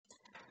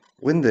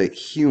When the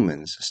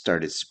humans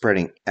started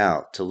spreading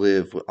out to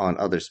live on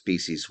other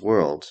species'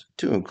 worlds,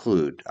 to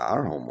include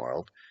our home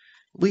world,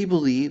 we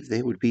believed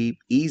they would be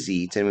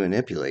easy to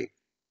manipulate.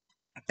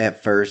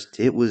 At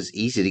first, it was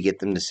easy to get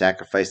them to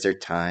sacrifice their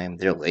time,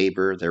 their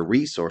labor, their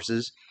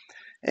resources,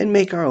 and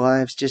make our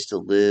lives just a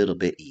little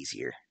bit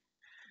easier.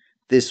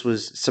 This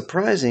was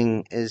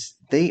surprising as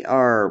they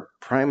are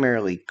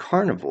primarily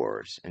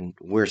carnivores and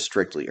we're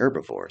strictly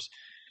herbivores.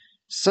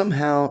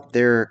 Somehow,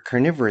 their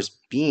carnivorous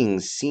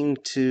beings seemed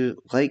to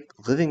like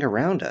living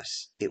around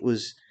us. It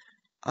was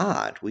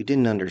odd. We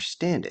didn't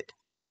understand it.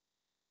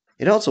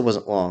 It also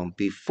wasn't long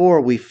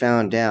before we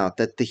found out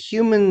that the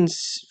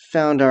humans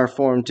found our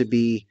form to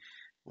be,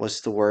 what's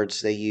the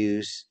words they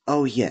use?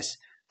 Oh, yes,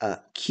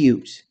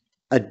 cute,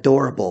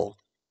 adorable,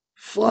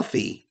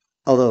 fluffy,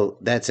 although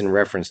that's in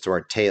reference to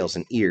our tails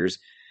and ears,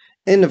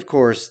 and of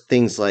course,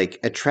 things like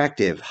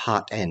attractive,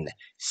 hot, and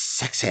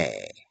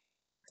sexy.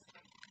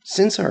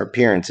 Since our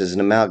appearance is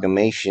an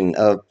amalgamation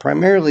of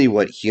primarily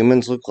what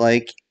humans look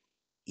like,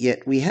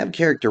 yet we have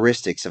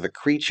characteristics of a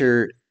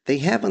creature they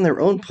have on their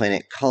own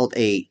planet called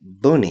a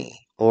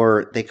bunny,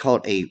 or they call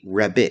it a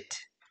rabbit.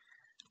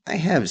 I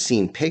have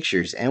seen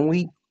pictures, and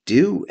we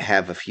do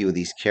have a few of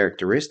these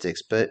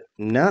characteristics, but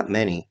not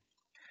many.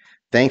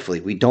 Thankfully,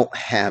 we don't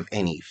have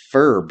any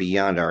fur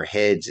beyond our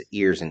heads,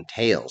 ears, and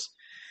tails.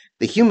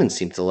 The humans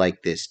seem to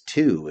like this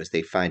too, as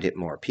they find it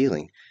more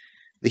appealing.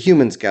 The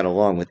humans got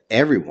along with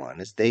everyone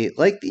as they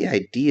like the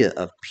idea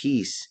of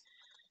peace.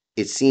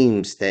 It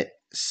seems that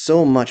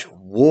so much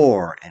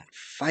war and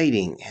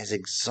fighting has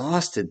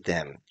exhausted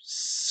them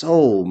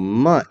so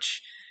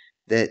much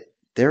that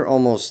they're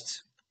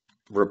almost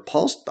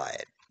repulsed by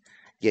it.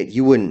 Yet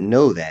you wouldn't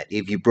know that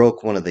if you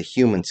broke one of the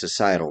human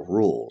societal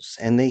rules,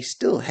 and they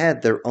still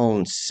had their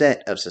own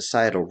set of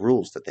societal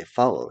rules that they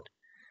followed.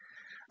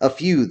 A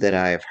few that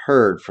I have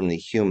heard from the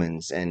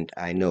humans and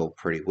I know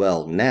pretty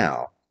well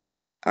now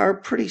are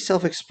pretty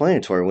self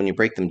explanatory when you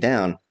break them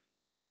down.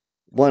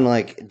 One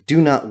like,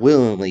 do not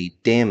willingly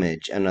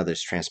damage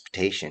another's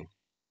transportation.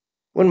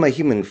 When my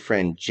human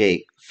friend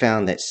Jake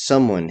found that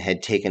someone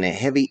had taken a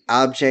heavy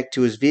object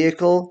to his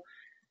vehicle,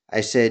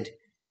 I said,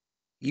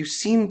 "You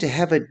seem to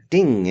have a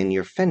ding in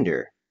your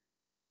fender."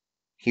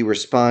 He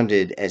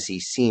responded as he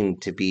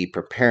seemed to be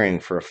preparing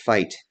for a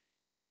fight.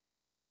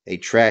 "They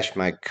trashed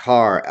my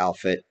car,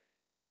 Alfred,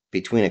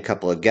 between a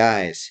couple of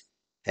guys.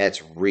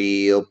 That's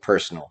real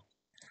personal."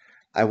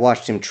 I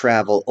watched him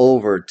travel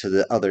over to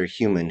the other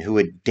human who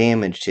had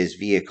damaged his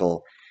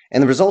vehicle,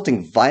 and the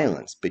resulting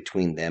violence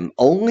between them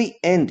only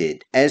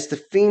ended as the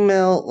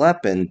female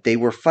weapon they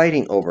were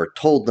fighting over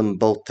told them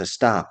both to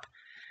stop.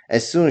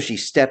 As soon as she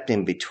stepped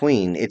in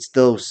between, it's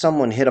though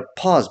someone hit a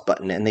pause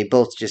button and they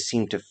both just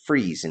seemed to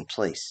freeze in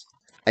place.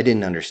 I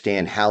didn't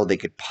understand how they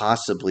could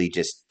possibly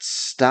just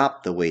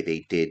stop the way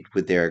they did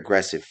with their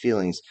aggressive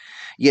feelings,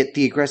 yet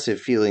the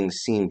aggressive feelings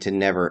seemed to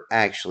never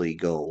actually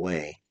go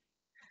away.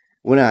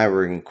 When I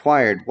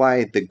inquired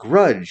why the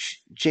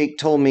grudge, Jake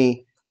told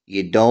me,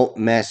 "You don't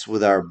mess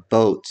with our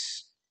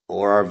boats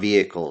or our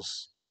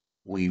vehicles.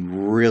 We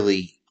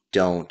really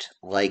don't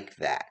like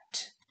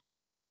that."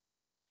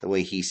 The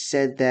way he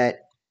said that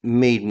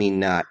made me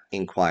not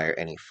inquire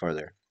any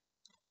further.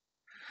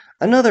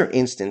 Another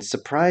instance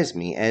surprised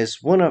me as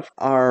one of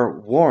our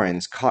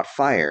warrens caught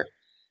fire.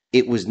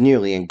 It was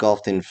nearly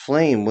engulfed in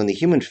flame when the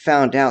human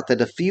found out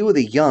that a few of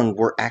the young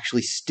were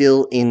actually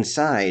still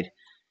inside.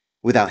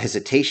 Without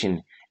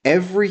hesitation,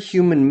 every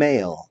human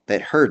male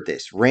that heard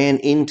this ran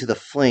into the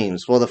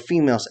flames while the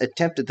females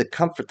attempted to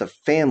comfort the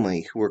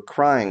family who were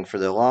crying for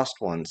their lost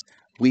ones.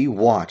 We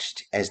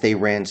watched as they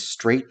ran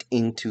straight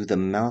into the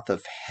mouth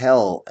of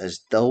hell as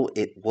though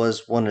it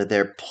was one of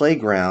their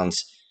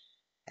playgrounds.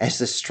 As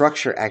the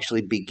structure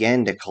actually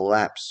began to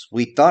collapse,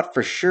 we thought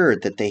for sure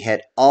that they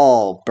had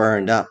all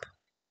burned up.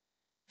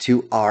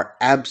 To our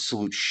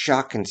absolute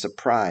shock and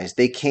surprise,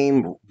 they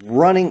came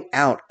running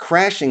out,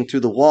 crashing through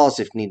the walls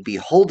if need be,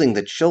 holding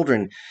the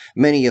children.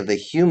 Many of the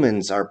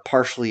humans are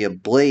partially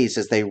ablaze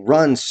as they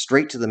run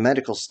straight to the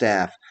medical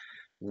staff,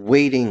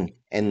 waiting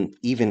and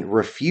even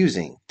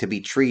refusing to be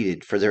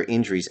treated for their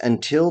injuries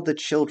until the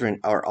children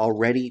are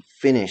already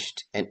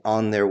finished and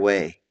on their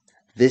way.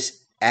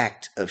 This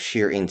act of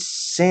sheer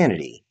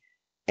insanity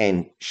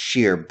and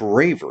sheer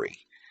bravery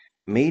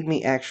made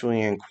me actually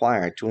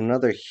inquire to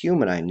another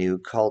human I knew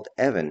called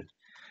Evan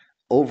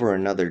over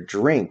another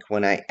drink.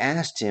 When I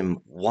asked him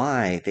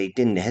why they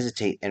didn't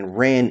hesitate and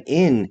ran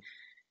in,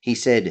 he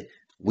said,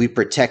 "We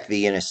protect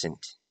the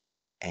innocent."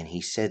 And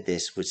he said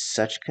this with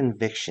such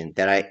conviction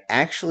that I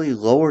actually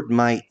lowered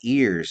my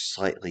ears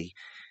slightly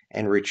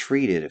and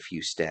retreated a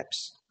few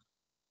steps.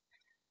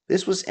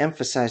 This was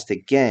emphasized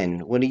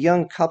again when a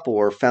young couple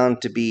were found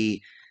to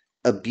be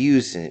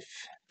abusive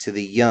to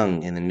the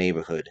young in the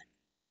neighborhood.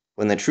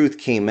 When the truth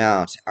came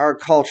out, our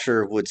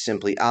culture would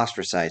simply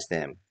ostracize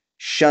them,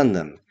 shun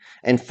them,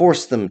 and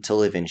force them to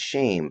live in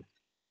shame.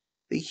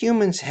 The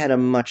humans had a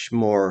much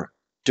more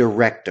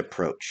direct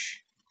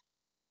approach.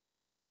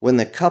 When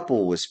the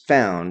couple was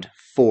found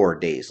 4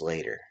 days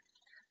later,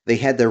 They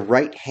had their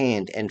right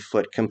hand and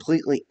foot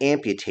completely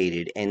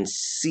amputated and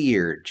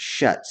seared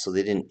shut so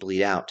they didn't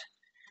bleed out.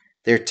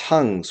 Their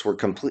tongues were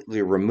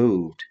completely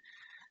removed,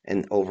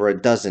 and over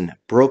a dozen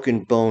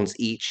broken bones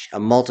each, a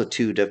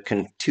multitude of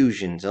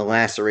contusions and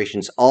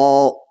lacerations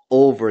all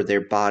over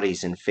their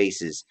bodies and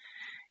faces.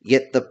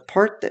 Yet the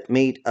part that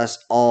made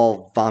us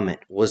all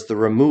vomit was the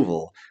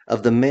removal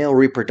of the male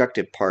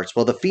reproductive parts,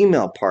 while the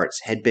female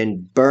parts had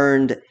been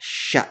burned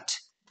shut.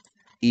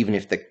 Even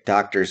if the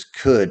doctors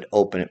could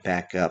open it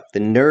back up, the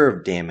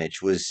nerve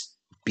damage was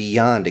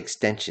beyond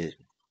extension.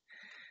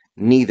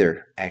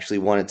 Neither actually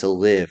wanted to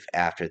live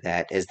after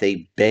that, as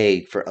they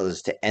begged for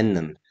others to end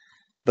them.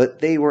 But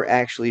they were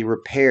actually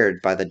repaired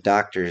by the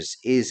doctors,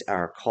 is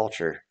our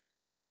culture.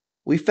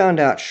 We found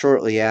out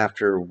shortly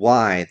after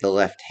why the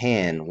left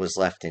hand was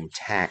left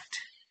intact.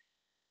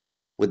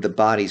 When the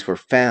bodies were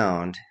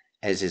found,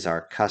 as is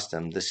our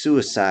custom, the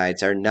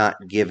suicides are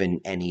not given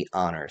any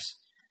honors.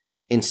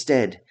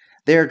 Instead,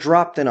 they are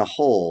dropped in a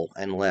hole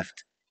and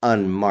left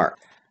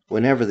unmarked.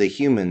 Whenever the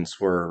humans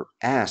were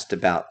asked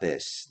about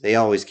this, they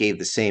always gave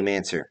the same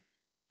answer: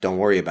 don't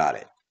worry about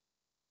it.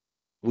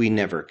 We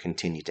never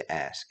continued to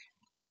ask.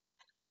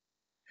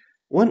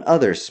 One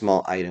other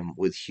small item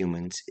with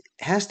humans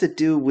has to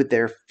do with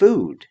their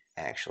food,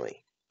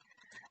 actually.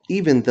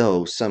 Even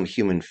though some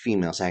human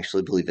females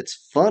actually believe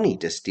it's funny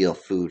to steal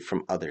food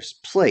from others'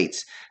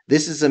 plates,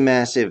 this is a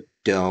massive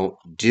don't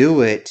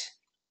do it.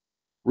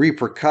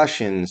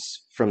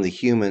 Repercussions from the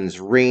humans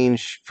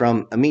range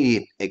from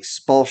immediate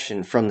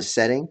expulsion from the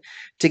setting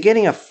to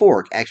getting a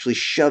fork actually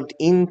shoved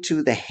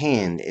into the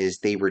hand as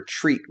they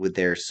retreat with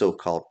their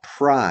so-called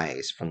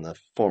prize from the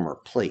former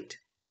plate.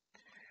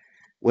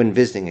 When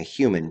visiting a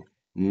human,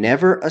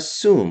 never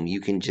assume you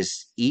can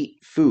just eat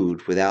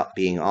food without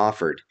being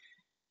offered.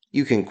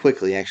 You can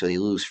quickly actually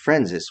lose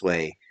friends this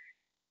way,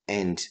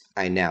 and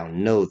I now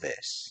know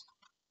this.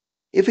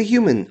 If a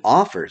human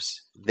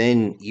offers,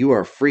 then you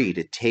are free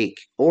to take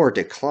or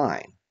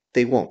decline.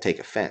 They won't take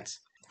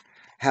offense.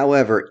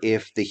 However,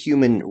 if the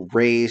human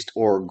raised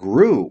or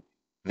grew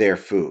their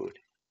food,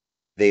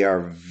 they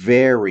are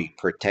very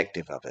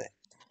protective of it.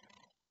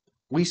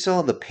 We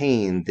saw the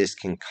pain this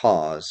can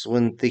cause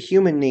when the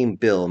human named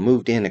Bill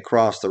moved in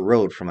across the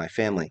road from my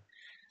family.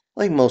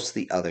 Like most of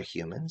the other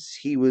humans,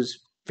 he was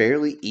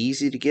fairly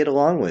easy to get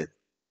along with,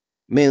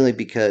 mainly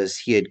because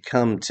he had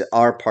come to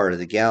our part of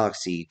the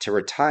galaxy to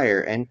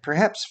retire and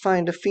perhaps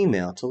find a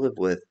female to live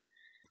with.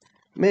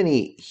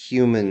 Many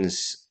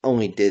humans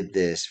only did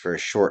this for a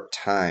short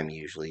time,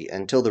 usually,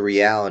 until the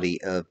reality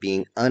of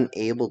being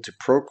unable to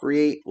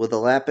procreate with a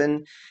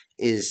Lapin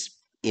is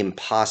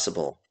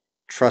impossible.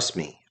 Trust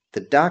me,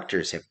 the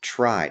doctors have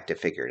tried to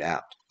figure it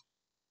out.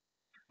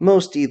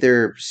 Most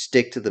either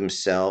stick to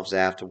themselves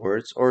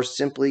afterwards or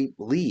simply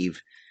leave.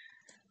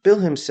 Bill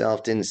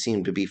himself didn't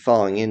seem to be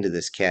falling into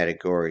this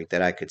category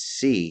that I could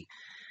see,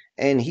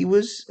 and he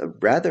was a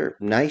rather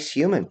nice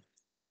human,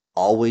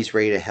 always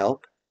ready to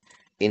help.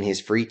 In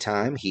his free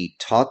time, he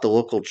taught the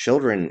local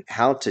children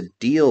how to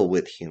deal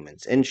with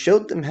humans and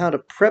showed them how to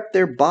prep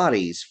their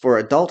bodies for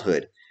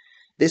adulthood.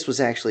 This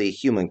was actually a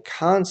human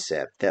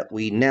concept that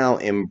we now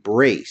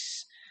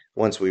embrace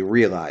once we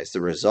realize the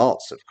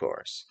results, of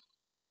course.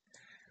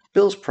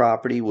 Bill's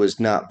property was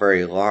not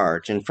very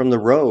large, and from the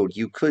road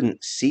you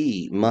couldn't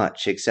see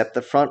much except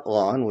the front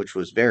lawn, which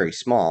was very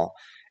small,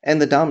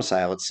 and the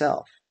domicile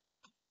itself.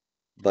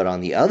 But on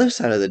the other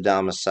side of the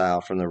domicile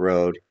from the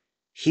road,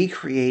 he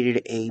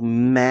created a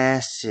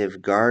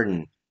massive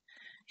garden.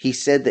 He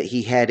said that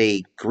he had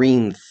a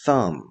green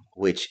thumb,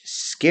 which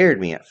scared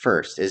me at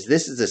first, as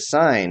this is a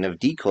sign of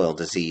decoy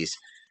disease.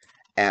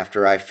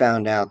 After I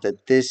found out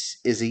that this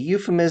is a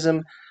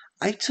euphemism,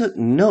 I took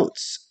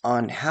notes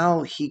on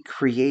how he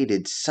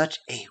created such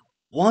a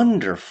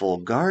wonderful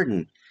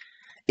garden.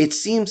 It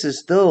seems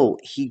as though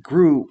he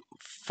grew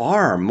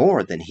far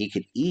more than he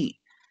could eat,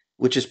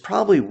 which is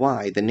probably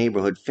why the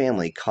neighborhood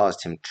family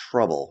caused him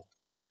trouble.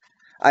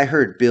 I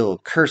heard Bill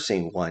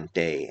cursing one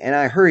day, and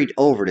I hurried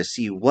over to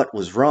see what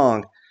was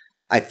wrong.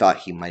 I thought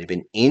he might have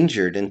been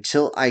injured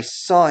until I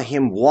saw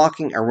him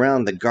walking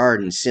around the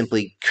garden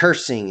simply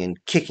cursing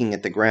and kicking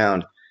at the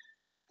ground.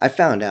 I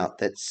found out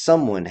that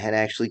someone had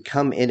actually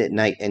come in at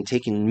night and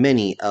taken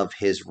many of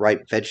his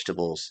ripe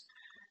vegetables.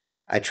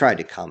 I tried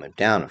to calm him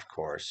down, of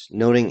course,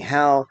 noting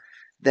how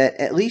that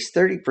at least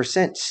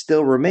 30%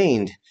 still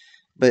remained,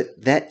 but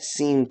that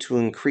seemed to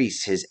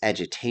increase his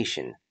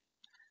agitation.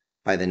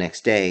 By the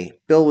next day,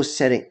 Bill was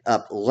setting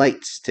up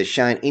lights to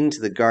shine into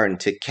the garden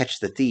to catch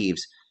the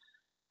thieves.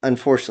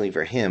 Unfortunately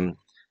for him,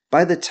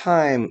 by the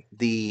time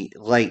the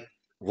light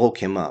woke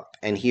him up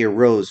and he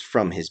arose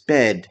from his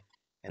bed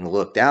and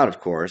looked out, of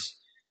course,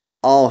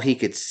 all he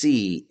could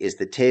see is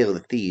the tail of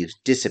the thieves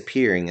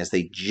disappearing as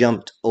they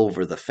jumped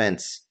over the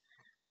fence.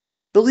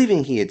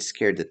 Believing he had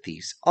scared the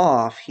thieves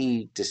off,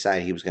 he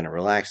decided he was going to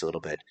relax a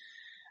little bit,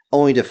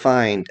 only to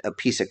find a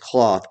piece of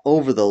cloth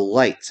over the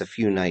lights a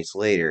few nights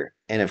later,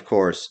 and of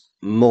course,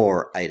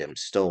 more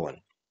items stolen.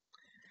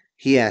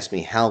 He asked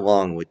me how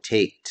long it would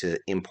take to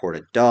import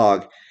a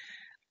dog.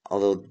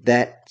 although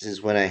that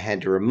is when I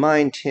had to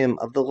remind him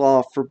of the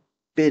law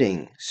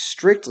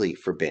strictly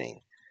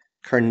forbidding,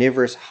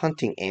 carnivorous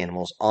hunting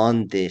animals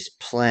on this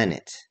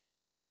planet.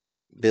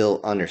 Bill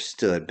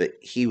understood, but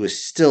he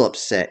was still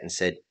upset and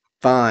said,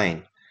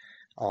 "Fine,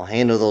 I'll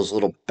handle those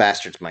little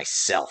bastards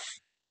myself."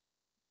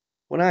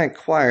 When I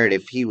inquired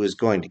if he was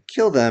going to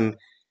kill them,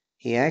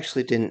 he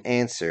actually didn't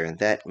answer, and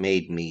that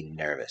made me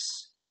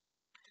nervous.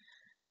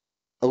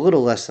 A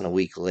little less than a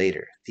week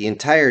later, the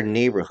entire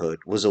neighborhood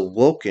was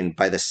awoken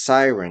by the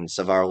sirens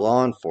of our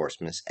law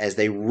enforcement as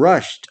they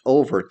rushed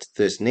over to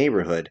this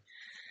neighborhood.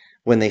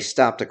 When they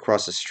stopped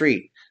across the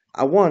street,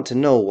 I wanted to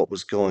know what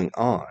was going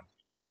on.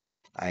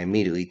 I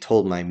immediately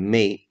told my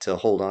mate to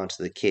hold on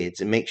to the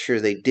kids and make sure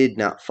they did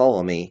not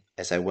follow me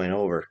as I went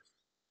over.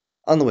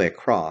 On the way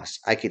across,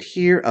 I could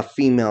hear a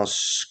female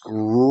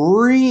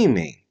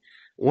screaming,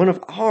 one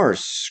of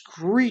ours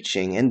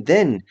screeching, and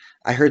then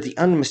I heard the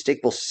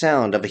unmistakable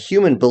sound of a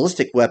human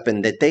ballistic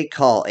weapon that they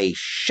call a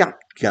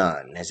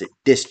shotgun as it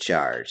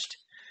discharged.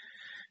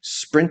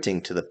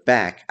 Sprinting to the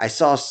back, I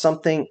saw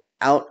something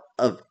out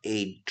of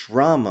a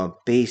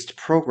drama-based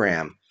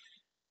program.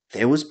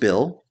 There was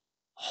Bill,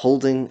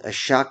 holding a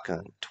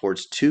shotgun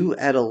towards two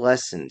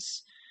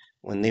adolescents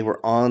when they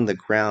were on the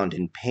ground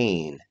in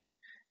pain.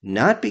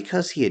 Not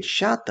because he had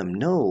shot them,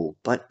 no,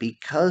 but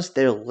because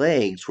their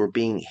legs were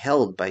being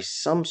held by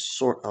some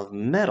sort of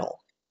metal.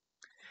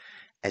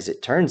 As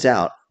it turns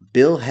out,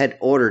 Bill had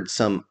ordered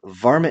some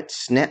varmint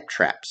snap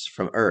traps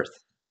from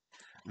Earth.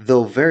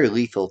 Though very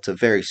lethal to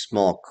very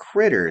small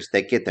critters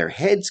that get their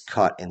heads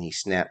caught in these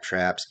snap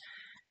traps,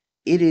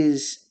 it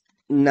is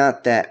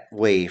not that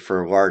way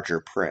for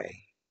larger prey.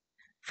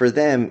 For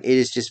them, it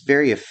is just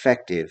very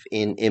effective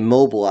in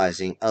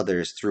immobilizing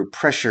others through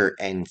pressure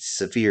and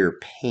severe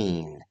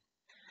pain.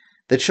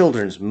 The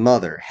children's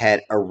mother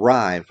had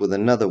arrived with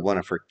another one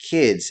of her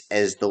kids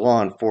as the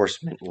law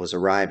enforcement was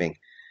arriving.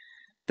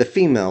 The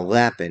female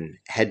Lapin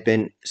had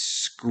been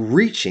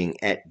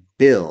screeching at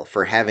Bill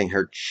for having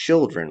her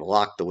children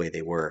locked the way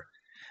they were.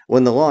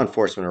 When the law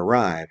enforcement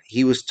arrived,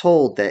 he was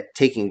told that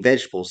taking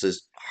vegetables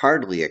is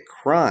hardly a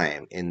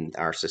crime in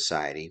our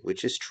society,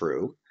 which is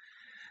true.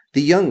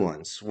 The young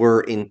ones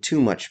were in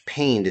too much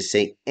pain to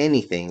say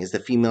anything as the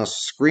female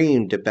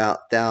screamed about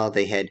how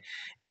they had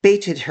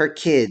baited her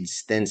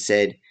kids, then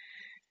said,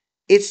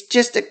 "It's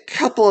just a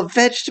couple of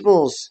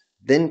vegetables,"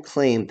 then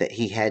claimed that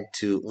he had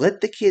to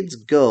let the kids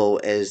go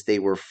as they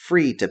were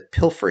free to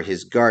pilfer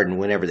his garden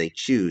whenever they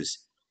choose.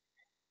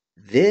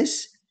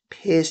 This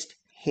pissed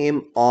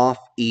him off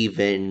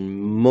even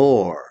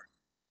more.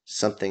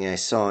 Something I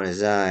saw in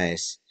his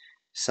eyes.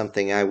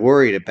 Something I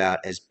worried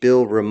about as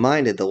Bill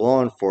reminded the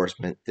law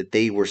enforcement that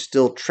they were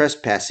still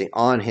trespassing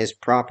on his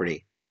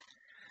property.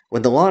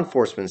 When the law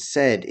enforcement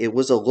said it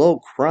was a low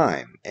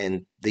crime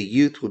and the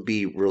youth would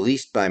be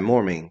released by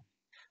morning,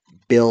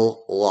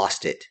 Bill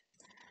lost it.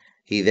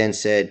 He then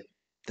said,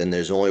 "Then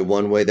there's only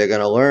one way they're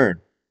going to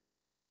learn."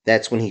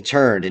 That's when he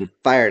turned and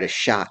fired a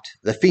shot.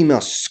 The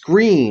female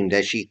screamed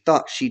as she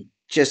thought she'd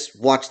just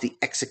watched the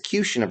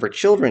execution of her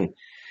children.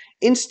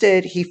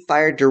 Instead, he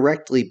fired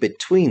directly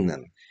between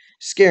them,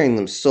 scaring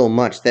them so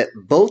much that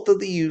both of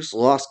the youths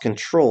lost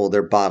control of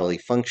their bodily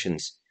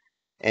functions,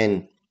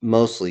 and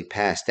mostly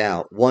passed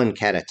out, one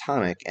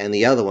catatonic and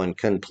the other one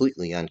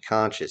completely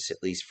unconscious,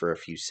 at least for a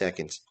few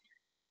seconds.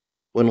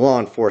 When law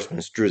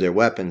enforcement drew their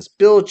weapons,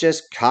 Bill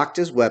just cocked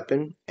his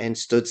weapon and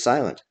stood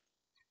silent.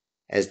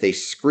 As they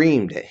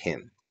screamed at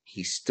him,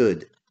 he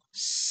stood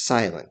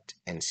silent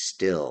and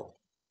still.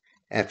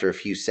 After a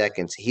few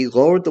seconds, he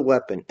lowered the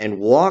weapon and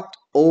walked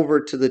over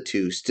to the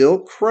two, still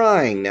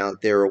crying now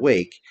that they were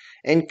awake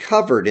and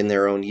covered in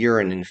their own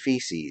urine and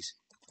feces.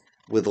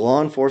 With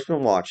law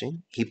enforcement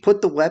watching, he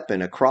put the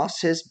weapon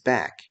across his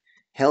back,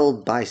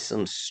 held by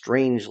some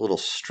strange little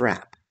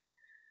strap.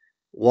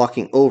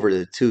 Walking over to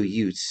the two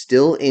youths,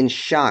 still in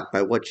shock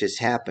by what just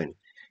happened,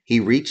 he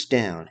reached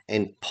down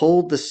and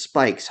pulled the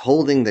spikes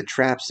holding the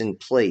traps in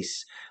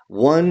place,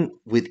 one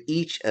with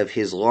each of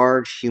his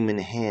large human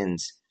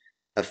hands,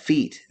 a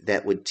feat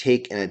that would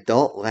take an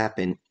adult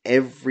Lapin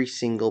every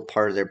single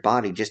part of their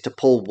body just to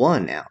pull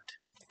one out.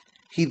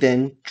 He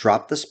then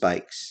dropped the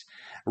spikes,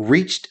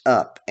 reached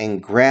up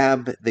and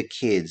grabbed the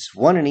kids,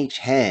 one in each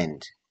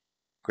hand,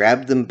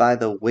 grabbed them by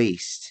the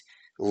waist,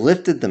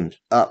 lifted them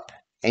up,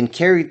 and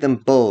carried them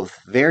both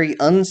very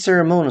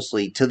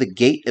unceremoniously to the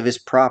gate of his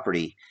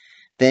property.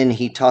 Then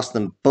he tossed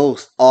them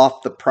both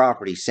off the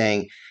property,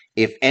 saying,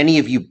 "If any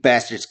of you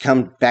bastards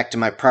come back to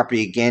my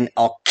property again,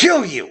 I'll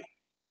kill you."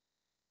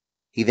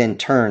 He then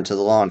turned to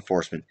the law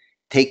enforcement,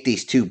 "Take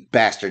these two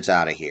bastards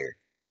out of here,"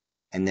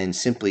 and then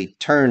simply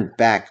turned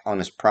back on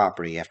his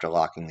property after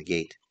locking the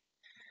gate.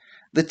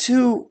 The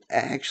two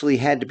actually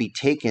had to be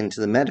taken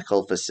to the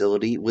medical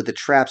facility with the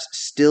traps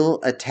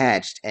still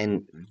attached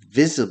and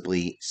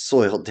visibly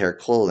soiled their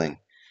clothing.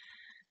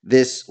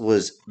 This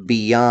was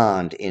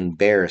beyond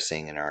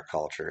embarrassing in our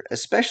culture,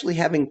 especially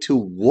having to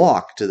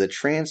walk to the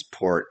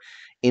transport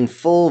in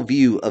full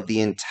view of the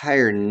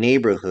entire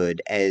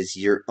neighborhood as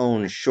your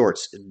own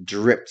shorts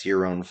dripped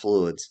your own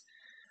fluids.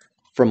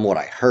 From what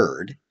I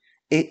heard,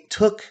 it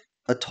took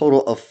a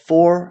total of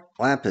 4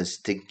 lapis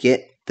to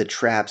get the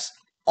traps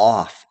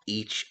off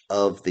each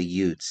of the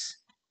utes.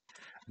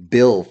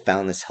 Bill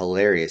found this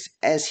hilarious,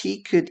 as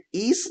he could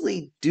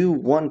easily do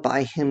one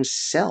by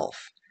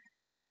himself.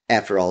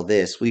 After all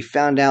this, we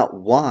found out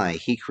why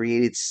he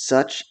created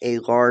such a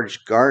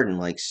large garden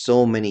like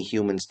so many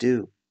humans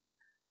do.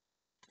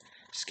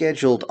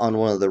 Scheduled on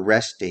one of the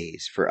rest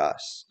days for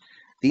us,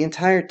 the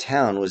entire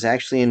town was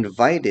actually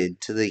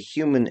invited to the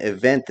human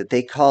event that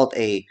they called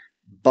a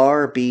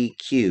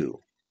barbecue.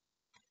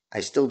 I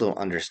still don't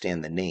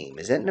understand the name.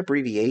 Is that an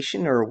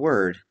abbreviation or a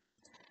word?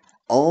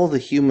 All the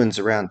humans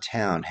around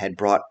town had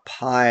brought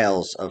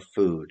piles of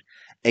food,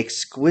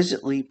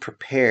 exquisitely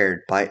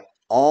prepared by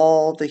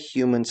all the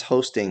humans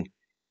hosting.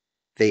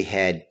 They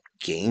had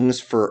games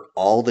for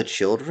all the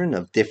children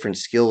of different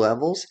skill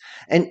levels,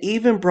 and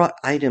even brought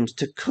items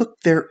to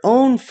cook their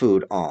own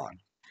food on.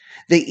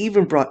 They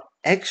even brought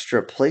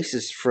extra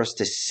places for us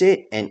to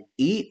sit and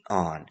eat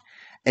on.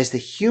 As the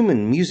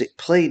human music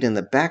played in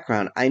the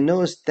background, I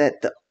noticed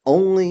that the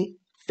only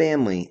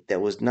family that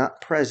was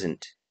not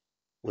present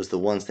was the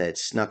ones that had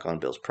snuck on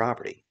Bill's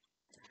property.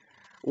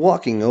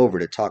 Walking over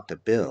to talk to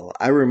Bill,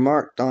 I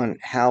remarked on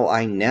how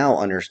I now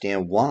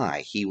understand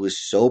why he was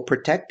so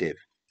protective.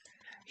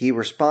 He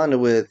responded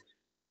with,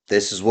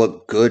 "This is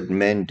what good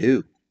men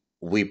do.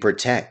 We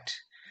protect,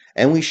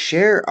 and we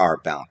share our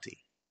bounty.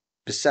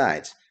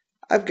 Besides,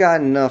 I've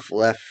got enough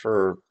left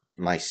for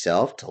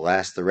myself to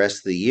last the rest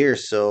of the year,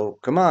 so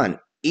come on,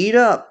 eat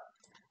up."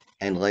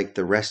 And like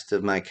the rest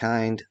of my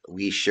kind,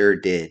 we sure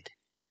did.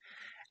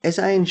 As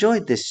I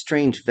enjoyed this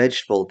strange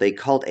vegetable they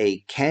called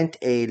a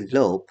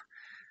cantaloupe,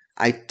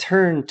 I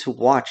turned to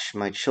watch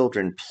my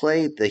children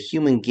play the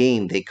human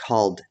game they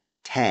called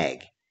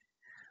tag.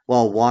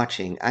 While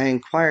watching, I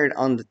inquired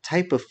on the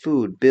type of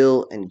food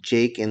Bill and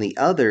Jake and the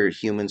other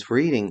humans were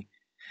eating.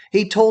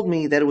 He told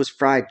me that it was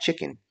fried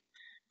chicken,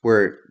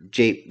 where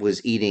Jake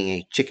was eating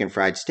a chicken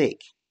fried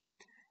steak.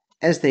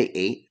 As they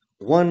ate,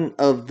 one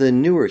of the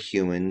newer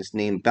humans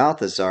named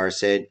Balthazar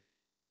said,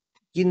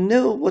 "You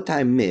know what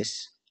I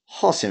miss?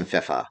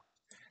 Hossenpfeffer."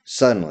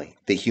 Suddenly,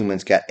 the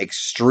humans got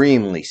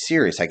extremely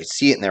serious. I could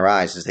see it in their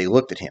eyes as they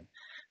looked at him.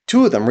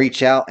 Two of them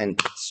reached out and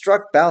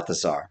struck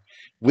Balthazar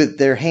with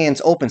their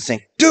hands open,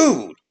 saying,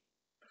 "Dude!"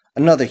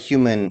 Another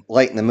human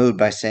lightened the mood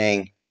by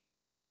saying,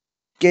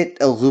 "Get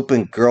a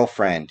Lupin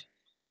girlfriend.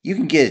 You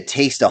can get a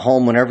taste of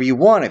home whenever you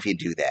want if you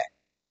do that."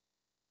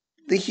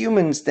 The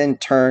humans then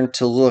turned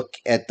to look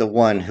at the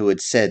one who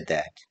had said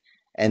that,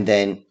 and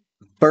then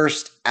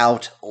burst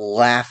out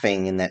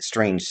laughing in that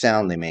strange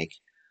sound they make.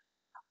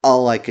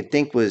 All I could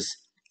think was,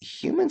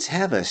 humans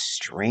have a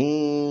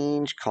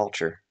strange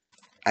culture.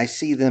 I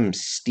see them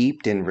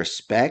steeped in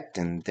respect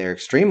and they're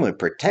extremely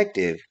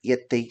protective,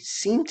 yet they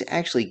seem to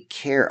actually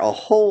care a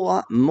whole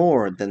lot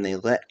more than they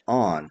let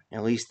on.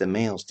 At least the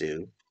males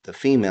do. The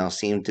females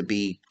seem to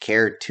be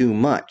care too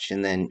much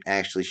and then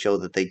actually show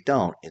that they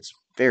don't. It's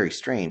very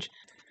strange.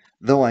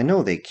 Though I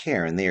know they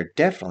care and they are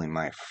definitely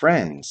my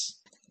friends,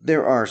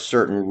 there are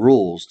certain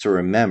rules to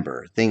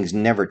remember, things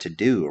never to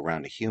do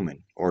around a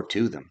human or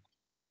to them.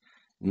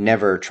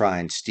 Never try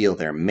and steal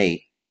their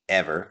mate,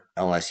 ever,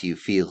 unless you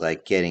feel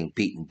like getting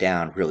beaten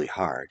down really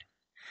hard.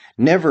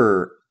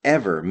 Never,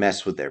 ever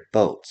mess with their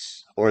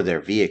boats or their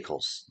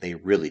vehicles. They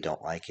really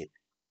don't like it.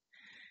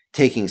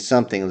 Taking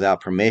something without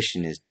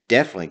permission is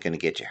definitely going to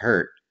get you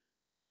hurt.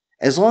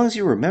 As long as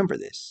you remember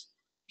this,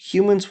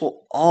 humans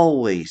will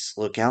always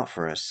look out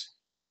for us.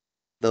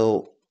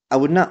 Though I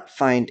would not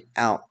find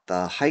out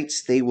the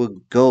heights they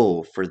would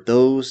go for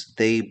those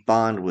they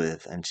bond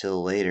with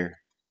until later.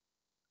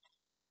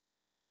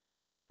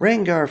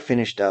 Rangar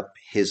finished up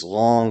his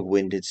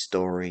long-winded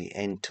story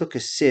and took a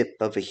sip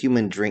of a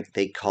human drink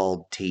they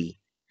called tea.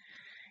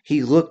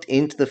 He looked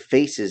into the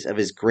faces of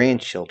his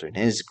grandchildren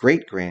and his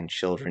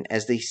great-grandchildren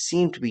as they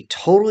seemed to be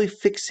totally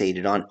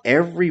fixated on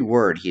every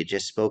word he had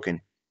just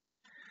spoken.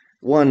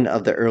 One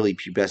of the early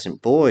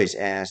pubescent boys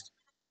asked,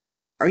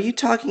 "Are you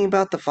talking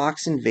about the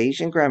Fox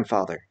invasion,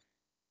 grandfather?"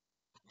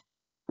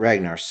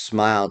 Ragnar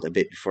smiled a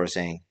bit before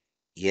saying,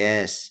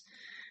 "Yes.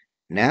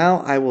 Now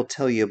I will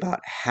tell you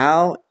about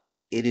how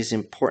it is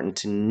important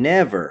to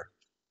never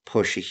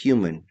push a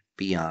human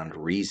beyond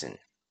reason."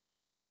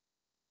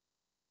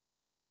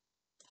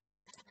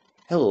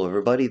 Hello,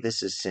 everybody.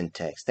 This is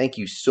Syntax. Thank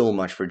you so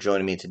much for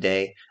joining me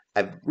today.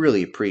 I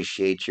really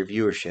appreciate your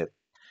viewership.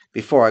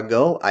 Before I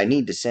go, I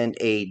need to send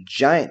a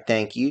giant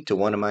thank you to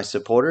one of my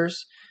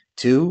supporters,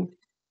 to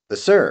the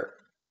Sir.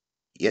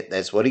 Yep,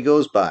 that's what he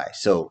goes by.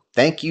 So,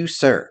 thank you,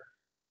 Sir.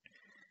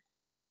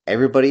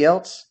 Everybody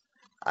else,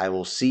 I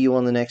will see you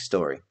on the next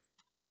story.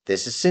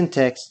 This is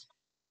Syntax,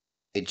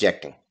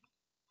 ejecting.